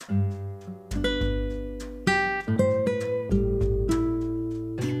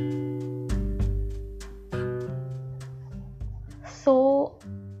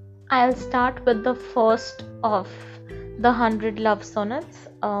I'll start with the first of the 100 Love Sonnets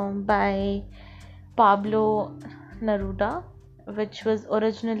by Pablo Neruda, which was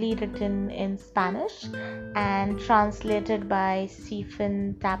originally written in Spanish and translated by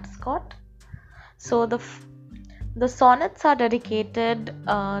Stephen Tapscott. So the sonnets are dedicated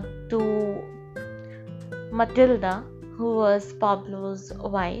to Matilda, who was Pablo's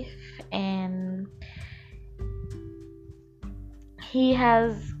wife, and he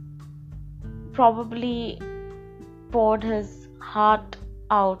has probably poured his heart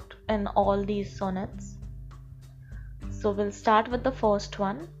out in all these sonnets. So we'll start with the first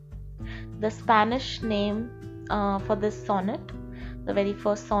one. The Spanish name for this sonnet, the very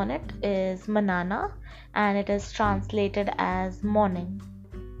first sonnet, is Manana, and it is translated as morning.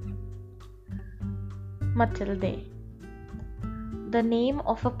 Matilde. The name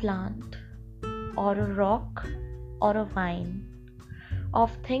of a plant, or a rock, or a vine, of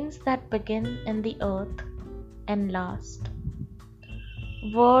things that begin in the earth and last.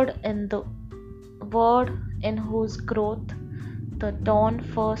 Word in whose growth the dawn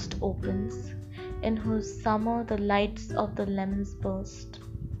first opens, in whose summer the lights of the limbs burst.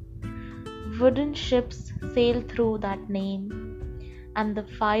 Wooden ships sail through that name, and the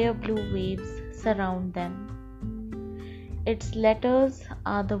fire blue waves surround them. Its letters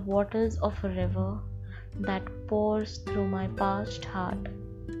are the waters of a river that pours through my parched heart.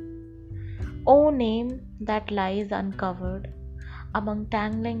 O name that lies uncovered among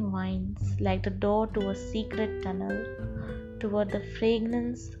tangling vines, like the door to a secret tunnel toward the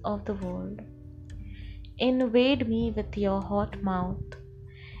fragrance of the world. Invade me with your hot mouth,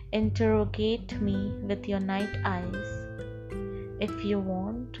 interrogate me with your night eyes. If you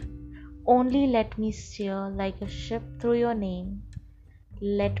want, only let me steer like a ship through your name.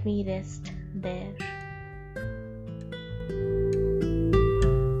 Let me rest there.